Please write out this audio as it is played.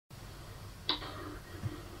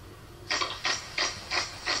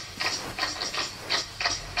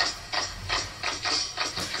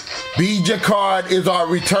bjacquard is our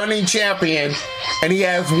returning champion, and he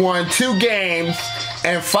has won 2 games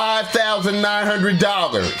and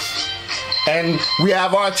 $5,900. And we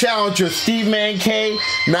have our challenger,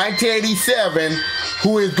 StevemanK1987,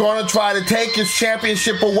 who is going to try to take his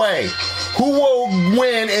championship away. Who will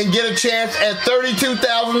win and get a chance at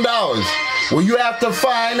 $32,000? Well, you have to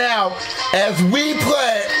find out as we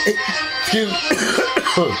play.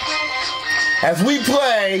 As we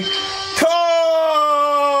play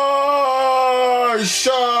Card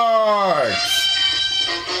Sharks.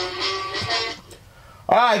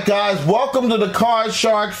 Alright guys, welcome to the Card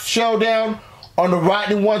Sharks Showdown on the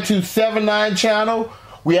Rodney1279 channel.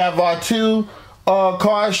 We have our 2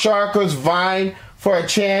 Card Sharkers vying for a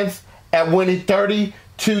chance at winning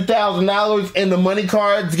 $32,000 in the money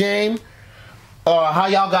cards game. How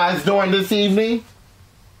y'all guys doing this evening?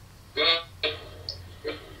 Good.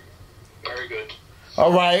 Very good.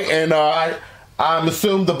 Alright, and I'm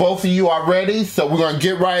assuming the both of you are ready, so we're going to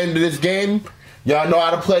get right into this game. Y'all know how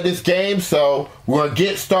to play this game, so we're going to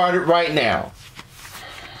get started right now.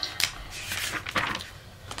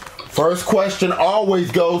 First question always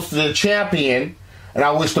goes to the champion, and I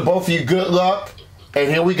wish the both of you good luck, and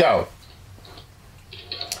here we go.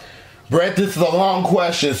 Brett, this is a long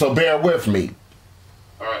question, so bear with me.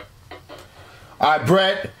 Alright. Alright,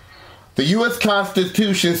 Brett, the U.S.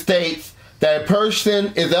 Constitution states that a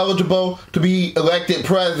person is eligible to be elected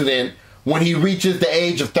president when he reaches the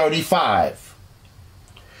age of 35.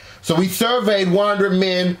 So we surveyed 100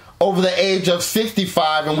 men over the age of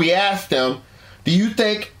 65, and we asked them, do you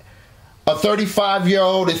think a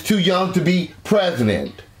 35-year-old is too young to be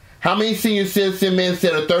president? How many senior citizen men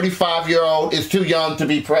said a 35-year-old is too young to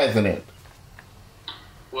be president?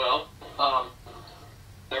 Well,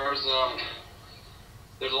 there's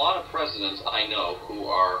a lot of presidents I know who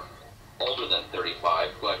are older than 35,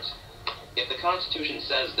 but if the Constitution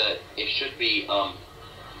says that it should be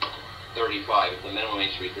 35, if the minimum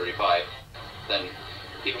age should be 35, then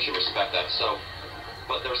people should respect that. So,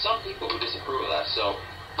 but there are some people who disapprove of that. So,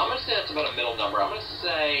 I'm going to say that's about a middle number. I'm going to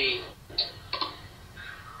say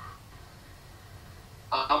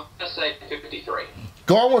 53.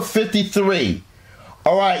 Going with 53.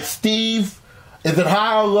 All right, Steve, is it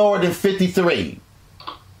higher or lower than 53?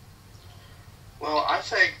 Well, I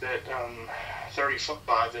think that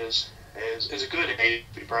 35 is a good age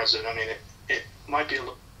to be president. I mean, it might be a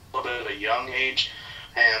little bit of a young age,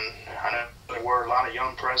 and I know there were a lot of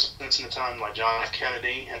young presidents in the time, like John F.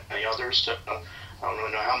 Kennedy and the others. So I don't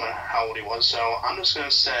really know how old he was. So I'm just going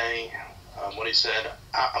to say what he said.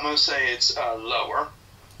 I'm going to say it's lower.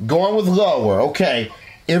 Going with lower, okay.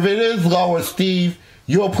 If it is lower, Steve,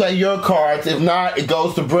 you'll play your cards. If not, it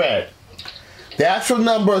goes to Brett. The actual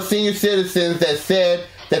number of senior citizens that said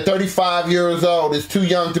that 35 years old is too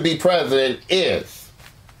young to be president is...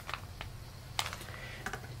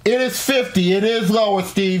 It is 50. It is lower,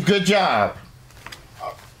 Steve. Good job.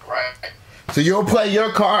 Right. So you'll play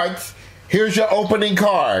your cards. Here's your opening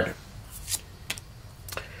card.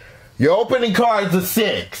 Your opening card is a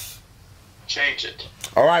 6. Change it.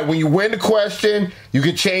 All right, when you win the question, you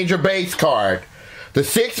can change your base card. The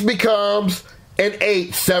 6 becomes an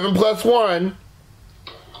 8. 7 plus 1.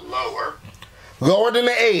 Lower. Lower than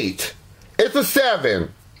the 8. It's a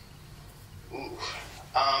 7.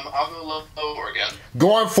 I'll go lower again.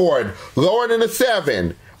 Going for it. Lower than a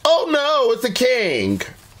 7. Oh no, it's a king.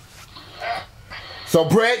 So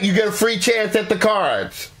Brett, you get a free chance at the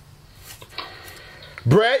cards.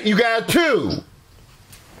 Brett, you got a 2.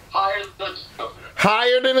 Higher than 2.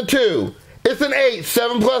 Higher than a 2. It's an 8.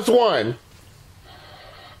 7 plus 1.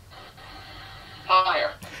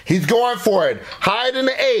 Higher. He's going for it. Higher than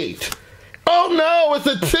the 8. Oh no, it's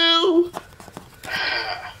a 2.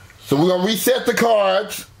 So we're going to reset the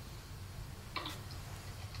cards.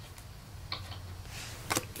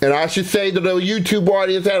 And I should say to the YouTube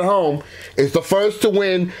audience at home, it's the first to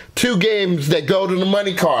win 2 games that go to the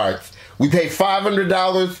money cards. We pay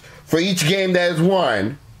 $500 for each game that is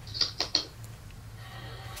won.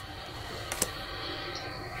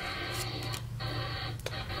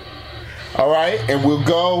 Alright, and we'll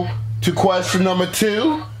go to question number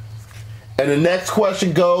 2. And the next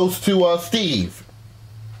question goes to Steve.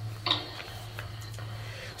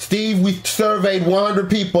 Steve, we surveyed 100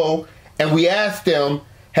 people, and we asked them,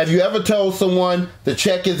 have you ever told someone the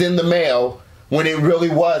check is in the mail when it really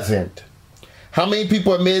wasn't? How many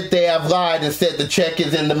people admit they have lied and said the check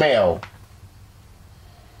is in the mail?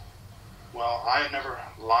 Well, I have never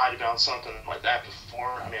lied about something like that before.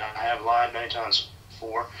 I mean, I have lied many times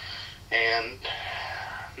before, and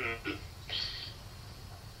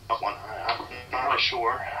I'm not really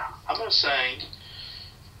sure. I'm going to say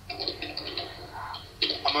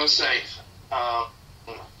I'm going to say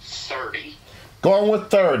 30. Going with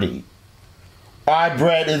 30. All right,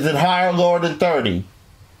 Brett, is it higher or lower than 30?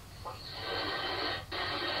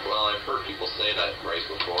 Well, I've heard people say that phrase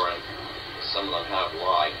before, and some of them have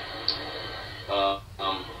lied.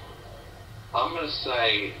 I'm going to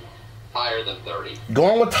say higher than 30.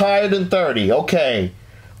 Going with higher than 30. Okay.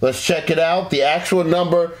 Let's check it out. The actual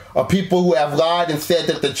number of people who have lied and said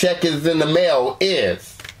that the check is in the mail is...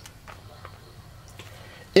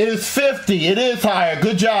 It is 50. It is higher.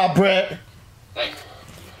 Good job, Brett. Thanks.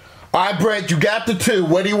 All right, Brett, you got the 2.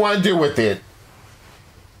 What do you want to do with it?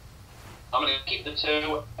 I'm going to keep the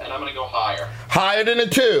 2, and I'm going to go higher. Higher than a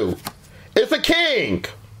 2. It's a king.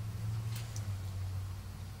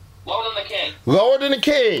 Lower than the king. Lower than a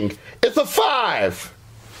king. It's a 5.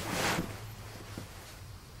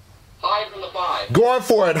 Higher than the 5. Going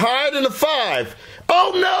for it. Higher than a 5.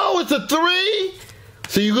 Oh, no, it's a 3.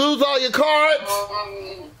 So you lose all your cards.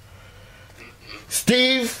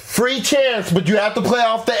 Steve, free chance, but you have to play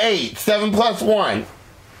off the 8. 7 plus 1.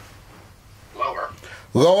 Lower.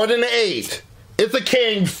 Lower than the 8. It's a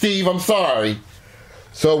king, Steve. I'm sorry.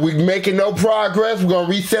 So we're making no progress. We're going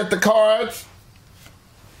to reset the cards.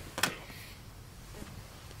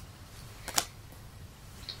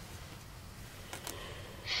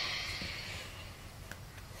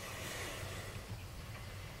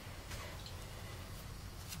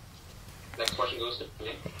 Next question goes to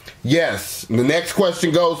me. Yes. The next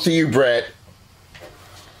question goes to you, Brett.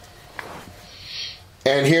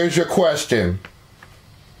 And here's your question.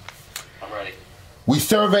 I'm ready. We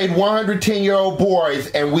surveyed 110-year-old boys,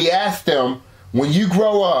 and we asked them, when you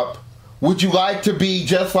grow up, would you like to be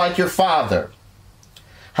just like your father?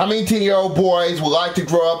 How many 10-year-old boys would like to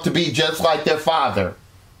grow up to be just like their father?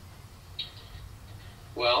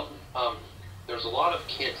 Well, there's a lot of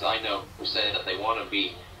kids I know who say that they want to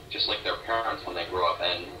be just like their parents when they grow up,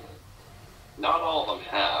 and not all of them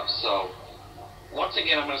have. So, once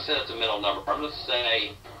again, I'm going to say that's a middle number. I'm going to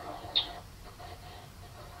say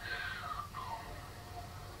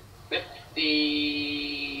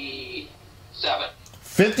 57.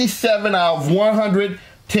 57 out of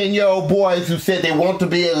 110-year-old boys who said they want to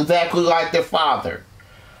be exactly like their father.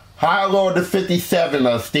 Higher or lower than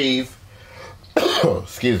 57, Steve?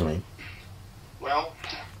 Excuse me. Well,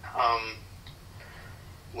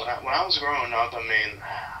 when I was growing up, I mean,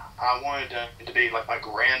 I wanted to be like my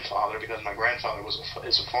grandfather, because my grandfather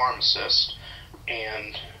is a pharmacist,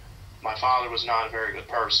 and my father was not a very good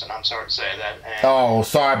person. I'm sorry to say that. And Oh,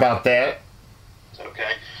 sorry about that. it's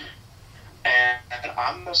okay. And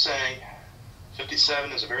I'm going to say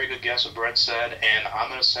 57 is a very good guess what Brett said, and I'm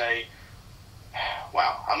going to say,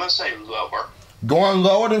 wow, I'm going to say lower. Going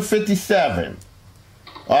lower than 57.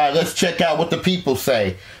 All right, let's check out what the people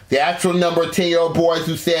say. The actual number of 10-year-old boys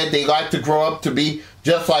who said they like to grow up to be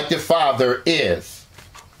just like their father is...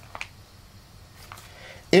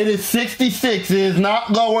 It is 66. It is not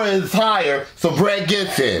lower, it is higher, so Brett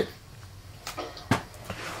gets it.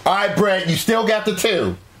 All right, Brett, you still got the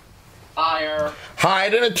 2. Higher. Higher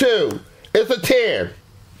than a 2. It's a 10.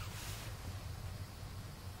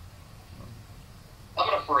 I'm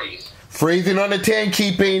going to freeze. Freezing on the 10,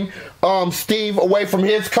 keeping Steve away from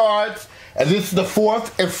his cards. And this is the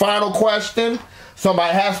 4th and final question.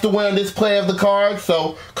 Somebody has to win this play of the cards,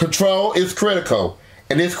 so control is critical.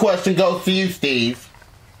 And this question goes to you, Steve.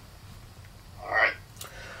 All right.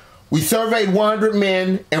 We surveyed 100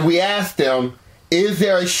 men, and we asked them, is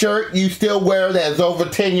there a shirt you still wear that is over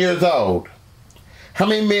 10 years old? How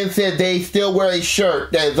many men said they still wear a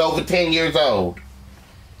shirt that is over 10 years old?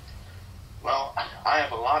 Well, I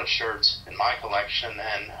have a lot of shirts in my collection,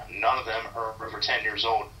 and none of them are over 10 years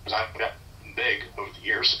old, because I've got big over the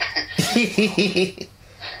years. Yeah,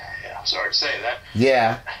 I'm sorry to say that.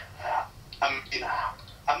 Yeah.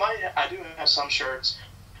 I do have some shirts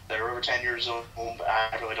that are over 10 years old, but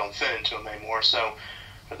I really don't fit into them anymore. So,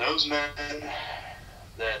 for those men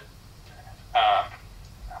that,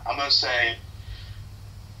 I'm going to say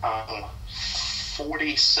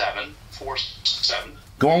 47.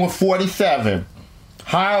 Going with 47.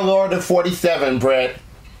 Higher or lower than 47, Brett?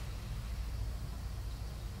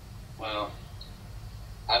 Well,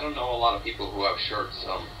 I don't know a lot of people who have shirts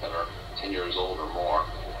that are 10 years old or more.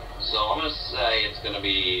 So I'm going to say it's going to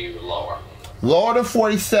be lower. Lower than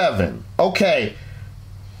 47. Okay.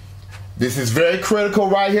 This is very critical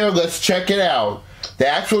right here. Let's check it out. The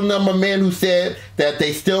actual number of men who said that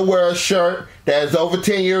they still wear a shirt that is over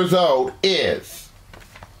 10 years old is...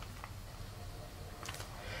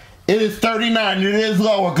 It is 39. It is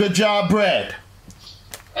lower. Good job, Brett.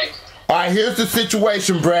 Thanks. All right, here's the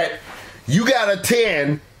situation, Brett. You got a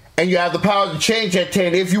 10, and you have the power to change that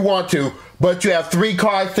 10 if you want to, but you have 3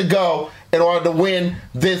 cards to go in order to win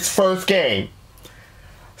this first game.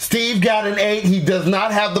 Steve got an 8. He does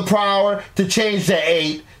not have the power to change that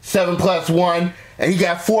 8. 7 plus 1. And he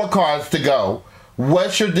got 4 cards to go.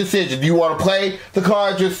 What's your decision? Do you want to play the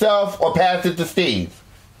cards yourself or pass it to Steve?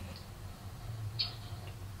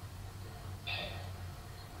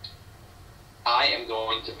 I am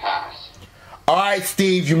going to pass. Alright,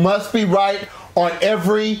 Steve, you must be right on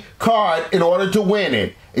every card in order to win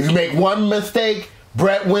it. If you make one mistake,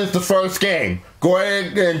 Brett wins the first game. Go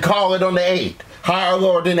ahead and call it on the 8. Higher or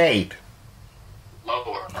lower than 8?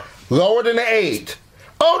 Lower. Lower than the 8.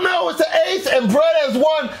 Oh no, it's the ace, and Brett has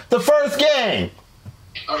won the first game.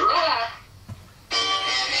 All right.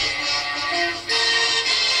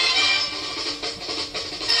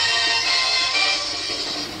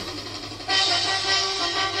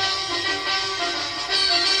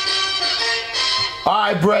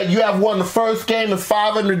 Alright, Brett, you have won the first game of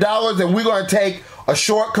 $500, and we're going to take a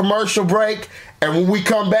short commercial break, and when we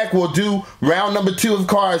come back, we'll do round number 2 of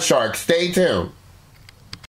Card Shark. Stay tuned.